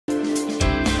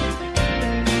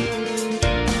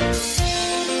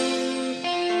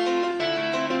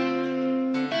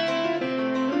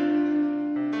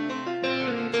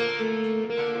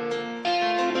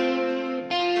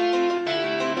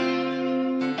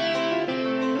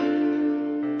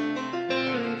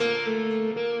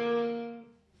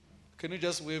Can you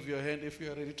just wave your hand if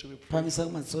you are ready to be prayed?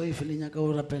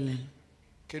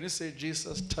 Can you say,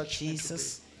 Jesus, touch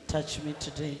Jesus, touch me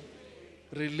today. me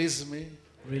today. Release me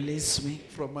Release me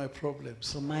from my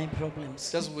problems. from my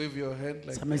problems. Just wave your hand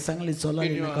like that. Tsamaisang letsola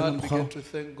In le your nna ka heart, mokgwa begin o. to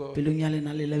thank God. Pelong ya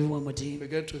lena le leboha Modimo.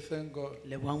 Begin to thank God.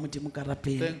 Lebohang Modimo ka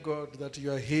rapeng. Thank God that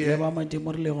you are here. Leboha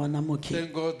Modimo re le gona mo ke.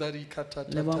 Thank God that He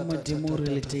Leboha Modimo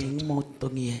re le teng mo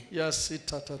tong ye. Yes,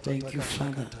 Thank you,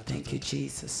 Father. Thank you,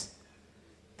 Jesus.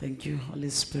 Thank you, Holy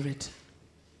Spirit.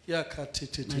 My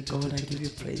God, I give you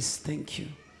praise. Thank you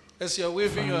As you are for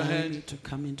waving your allowing hand, me to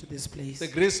come into this place. the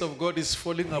grace of God is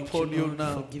falling Thank upon you Lord,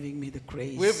 now. for giving me the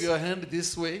grace. Wave your hand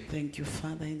this way. Thank you,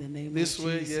 Father, in the name This of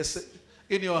way, Jesus. yes.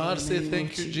 In your In heart, the say, name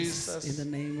thank of you, Jesus. In the Jesus.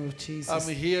 name of Jesus.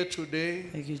 I'm here today.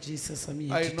 Thank you, Jesus. I'm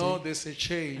here I today. know there's a I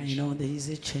change know there is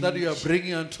a change that you are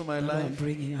bringing onto my that you are life.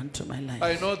 bringing onto my life.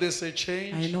 I know there's a I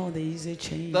change know there is a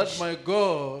change that my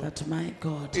God that my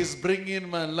God is bringing in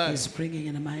my is life. bringing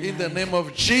in my In life. the name of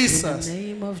In the Jesus.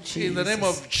 name of Jesus. In the name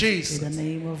of In Jesus. the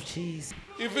name of Jesus.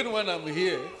 Even when I'm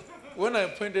here, when I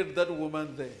pointed that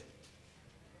woman there,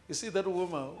 you see that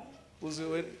woman who's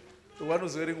wearing, the one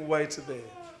who's wearing white there.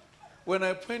 When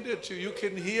I pointed at you, you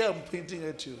can hear I'm pointing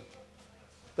at you.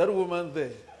 That woman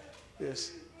there,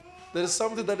 yes. There is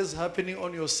something that is happening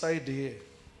on your side here.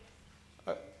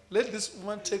 Let this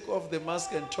woman take off the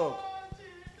mask and talk.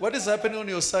 What is happening on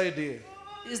your side here?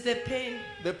 Is the pain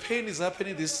The pain is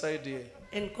happening this side here.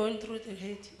 and going through the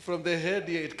head? From the head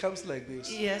here, it comes like this.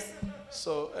 Yes.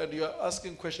 So, and you are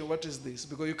asking question, what is this?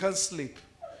 Because you can't sleep.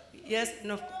 Yes,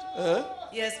 man of God. Huh?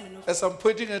 Yes, man of God. As I'm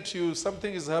pointing at you,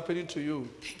 something is happening to you.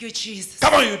 Thank you, Jesus.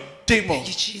 Come on, you demon. Thank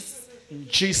you, Jesus. In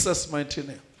Jesus' mighty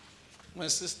name. My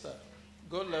sister,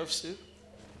 God loves you.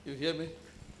 You hear me?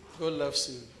 God loves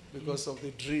you because of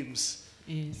the dreams.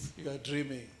 Yes. You are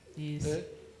dreaming. Yes. Eh?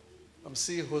 I'm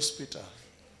seeing hospital.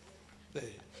 There.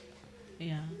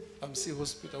 Yeah. I'm seeing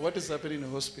hospital. What is happening in the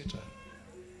hospital?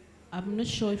 I'm not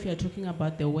sure if you are talking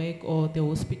about the work or the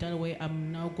hospital where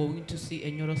I'm now going to see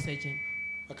a neurosurgeon.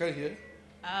 I can't hear.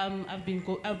 I've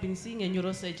been seeing a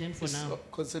neurosurgeon for It's now.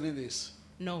 concerning this.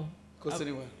 No.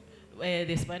 Concerning what?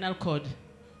 The spinal cord.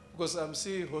 Because I'm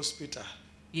seeing hospital.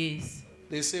 Yes.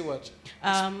 They say what?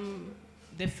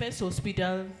 The first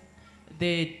hospital,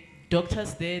 the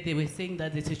doctors there, they were saying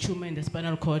that there's a tumor in the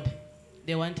spinal cord.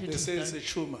 They wanted They to say it's start- a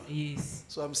tumor. Yes.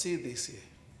 So I'm seeing this here.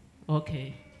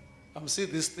 Okay. I'm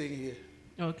seeing this thing here.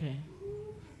 Okay.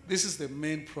 This is the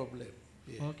main problem.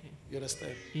 Here. Okay. You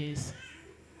understand? Yes.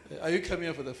 Are you coming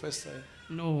here for the first time?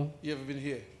 No. You have been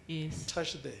here. Yes.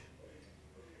 Touch there.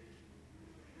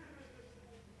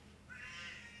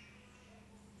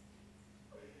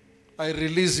 I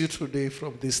release you today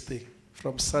from this thing,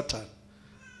 from Satan.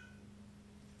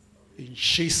 In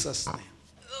Jesus' name.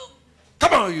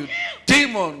 Come on, you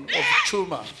demon of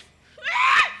tumor.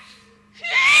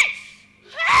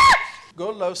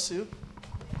 God loves you.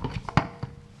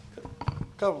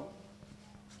 Come.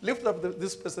 Lift up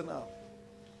this person up.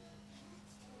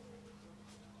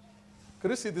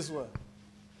 Can you see this one?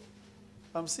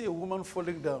 I'm seeing a woman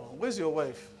falling down. Where's your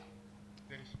wife?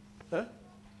 Huh?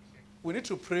 We need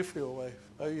to pray for your wife.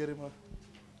 Are you hearing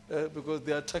me? Because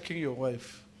they are attacking your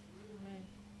wife. Amen.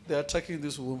 They are attacking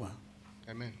this woman.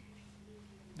 Amen.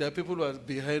 There are people who are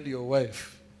behind your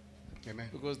wife. Amen.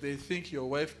 Because they think your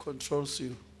wife controls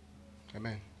you.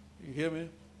 Amen. You hear me?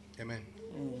 Amen.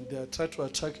 They are trying to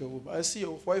attack your woman. I see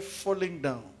your wife falling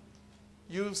down.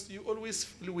 You always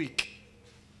feel weak.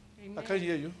 Amen. I can't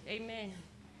hear you. Amen.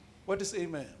 What is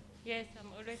amen? Yes,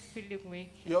 I'm always feeling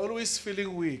weak. You're always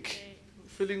feeling weak.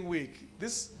 Feeling weak.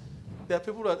 There are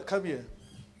people that come here.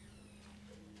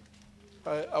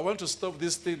 I want to stop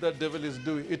this thing that devil is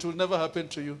doing. It will never happen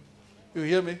to you. You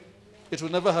hear me? It will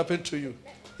never happen to you.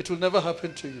 It will never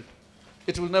happen to you.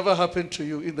 It will never happen to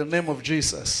you in the name of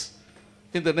Jesus.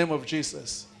 In the name of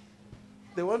Jesus.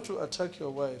 They want to attack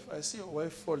your wife. I see your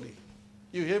wife falling.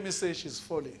 You hear me say she's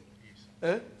falling.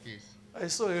 Yes. Eh? Yes. I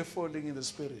saw her falling in the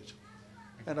spirit.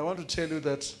 And I want to tell you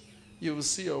that you will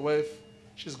see your wife.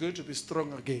 She's going to be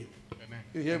strong again. Amen.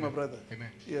 You hear, Amen. my brother? Amen.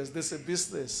 Yes, there's a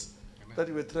business Amen. that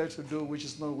you were trying to do which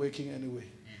is not working anyway.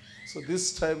 Yes. So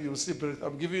this time you will see breakthrough.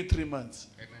 I'm giving you 3 months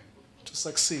Amen. to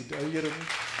succeed. Are you hearing me?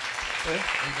 Eh?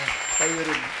 Amen. Are you hearing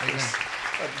me? Amen. Yes.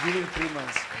 I'm giving you 3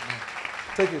 months. Amen.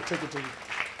 Take it.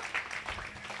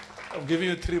 I'm giving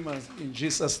you 3 months in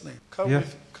Jesus' name.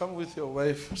 Come with your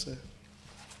wife, sir.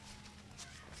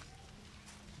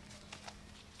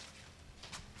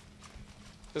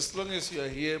 As long as you are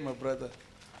here, my brother,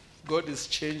 God is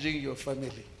changing your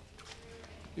family.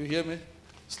 You hear me?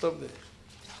 Stop there.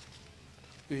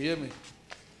 You hear me?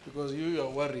 Because you are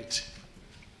worried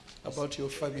about your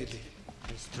family.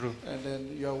 It's true. And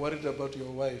then you are worried about your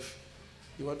wife.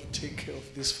 You want to take care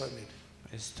of this family.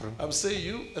 It's true. I'm saying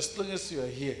you, as long as you are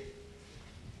here,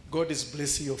 God is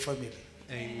blessing your family.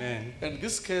 Amen. And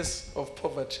this case of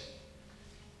poverty,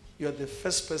 you are the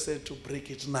first person to break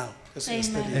it now. As you are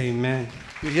studying. Amen.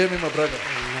 You hear me, my brother?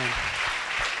 Amen.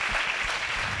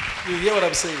 You hear what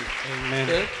I'm saying? Amen.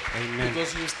 Eh? Amen.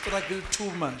 Because you struggle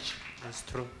too much. It's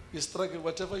true. You struggle,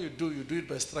 whatever you do it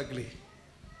by struggling.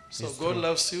 So It's God true.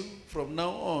 loves you. From now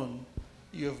on,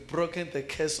 you have broken the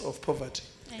curse of poverty.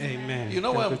 Amen. You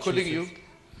know why I'm Thank calling Jesus. you?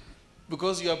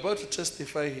 Because you are about to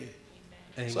testify here.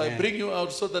 Amen. So I bring you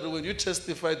out so that when you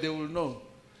testify, they will know.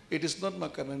 It is not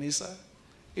Makananisa.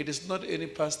 It is not any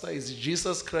pastor. It's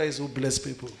Jesus Christ who bless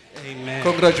people. Amen.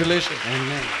 Congratulations.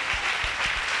 Amen.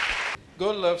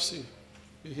 God loves you.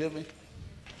 You hear me?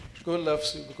 God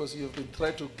loves you because you've been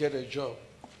trying to get a job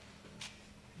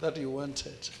that you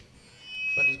wanted.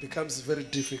 But it becomes very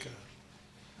difficult.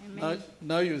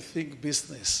 Now you think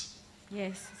business.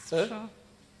 Yes, it's Eh? true.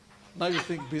 Now you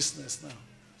think business now.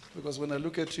 Because when I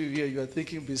look at you here, you are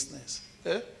thinking business.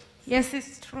 Eh? Yes,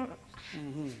 it's true.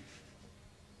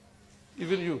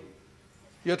 Even you.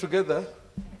 You are together?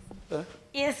 Eh?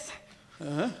 Yes.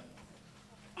 Uh-huh.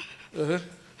 Uh-huh.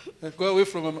 Go away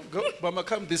from Mama. Go, Mama,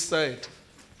 come this side.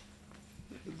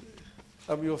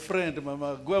 I'm your friend,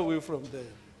 Mama. Go away from there.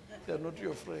 They are not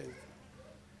your friend.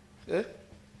 Eh?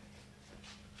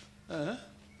 Uh-huh.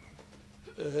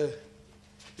 Uh-huh.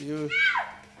 You.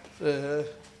 Uh-huh.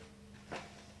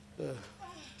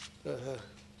 Uh-huh.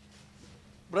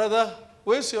 Brother,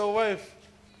 where's your wife?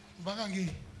 Bakangi.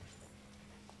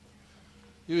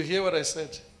 You hear what I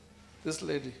said? This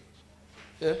lady.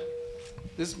 Yeah?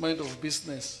 This mind of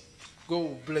business. God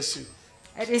will bless you.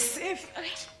 I receive.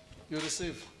 You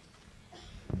receive.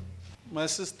 My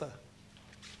sister.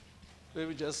 Let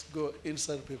me just go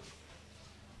inside people.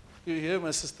 You hear,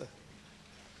 my sister?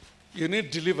 You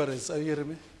need deliverance. Are you hearing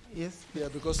me? Yes. Yeah,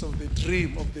 because of the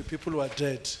dream of the people who are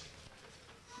dead.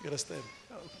 You understand?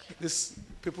 Okay. These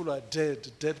people who are dead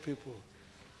people.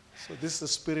 So this is a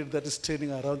spirit that is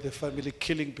turning around the family,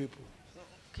 killing people.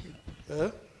 Okay.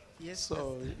 Eh? Yes.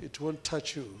 So it won't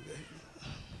touch you.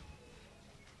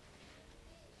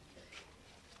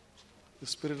 The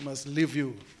spirit must leave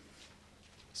you.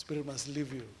 The spirit must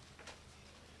leave you.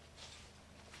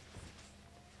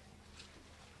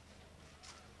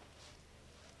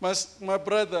 My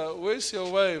brother, where's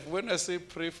your wife? When I say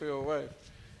pray for your wife,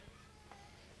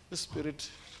 the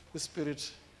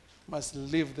spirit must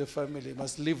leave the family,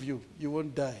 must leave you. You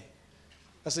won't die.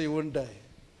 I say you won't die.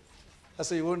 I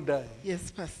say you won't die. Yes,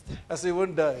 Pastor. I say you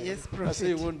won't die. Yes, I Prophet. say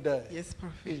you won't die. Yes,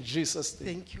 Prophet. In Jesus'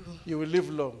 name. Thank you. You will live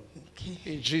long. Okay.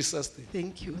 In Jesus' name.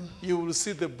 Thank you. You will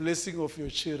see the blessing of your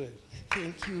children.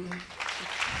 Thank you.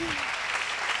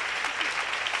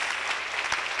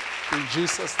 In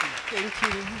Jesus' name. Thank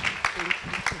you.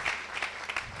 Thank you.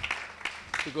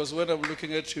 Because when I'm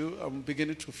looking at you, I'm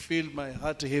beginning to feel my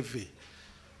heart heavy.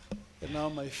 And now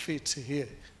my feet here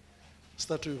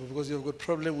start to, because you've got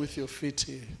problem with your feet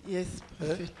here. Yes,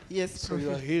 Prophet. Yes, So you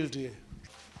are Prophet. healed here.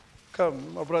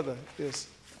 Come, my brother. Yes.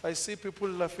 I see people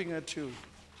laughing at you.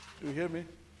 Do you hear me?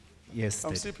 Yes, I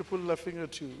Daddy. see people laughing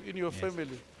at you in your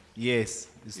family. Yes,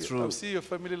 it's I true. see your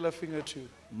family laughing at you.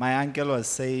 My uncle was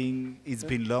saying it's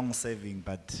been long saving,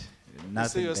 but You say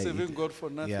nothing. you're like serving it. God for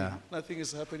nothing. Yeah. Nothing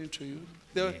is happening to you.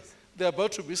 They're, Yes. they're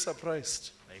about to be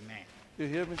surprised. Amen. You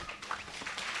hear me?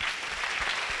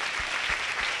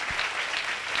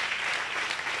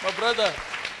 My brother,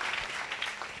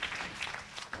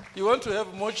 you want to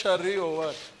have mortuary or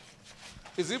what?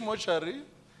 Is it mortuary?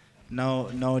 No,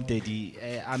 no, Daddy.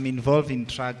 I'm involved in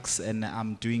trucks and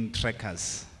I'm doing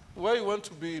trackers. Why you want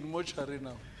to be in mortuary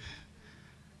now?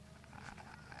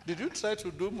 Did you try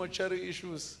to do mortuary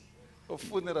issues or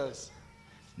funerals?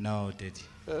 No,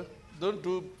 Daddy. Don't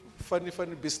do funny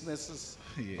businesses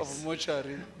Yes. of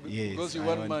mortuary Yes, because you I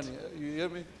want want- money. You hear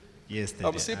me? Yes, Daddy.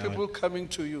 I'm seeing I people want- coming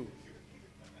to you.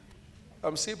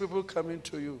 I'm seeing people coming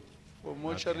to you for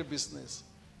mortuary business.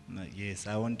 No, yes,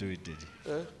 I won't do it, Daddy. Eh?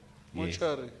 Yes.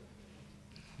 Mortuary.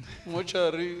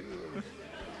 Mortuary.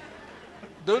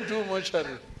 Don't do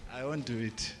mortuary. I won't do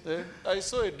it. Eh? I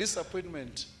saw a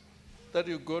disappointment that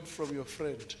you got from your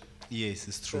friend. Yes,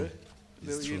 it's true. Eh?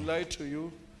 It's He true. lied to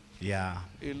you. Yeah,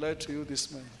 He lied to you,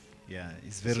 this man. yeah,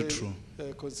 it's very Say, true.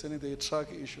 Concerning the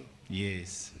truck issue.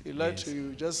 Yes. He lied yes. to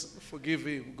you. Just forgive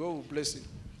him. God will bless him.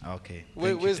 Okay.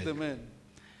 Where's the man?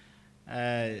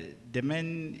 The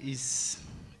man is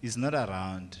not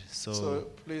around, So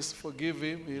please forgive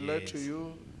him. He lied to Yes.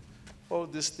 you. All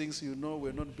these things you know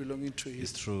were not belonging to you.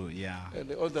 it's true. Yeah.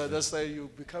 And on the other side, you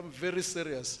become very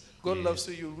serious. God Yes. loves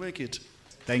you. You'll make it.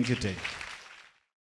 Thank you, Daddy.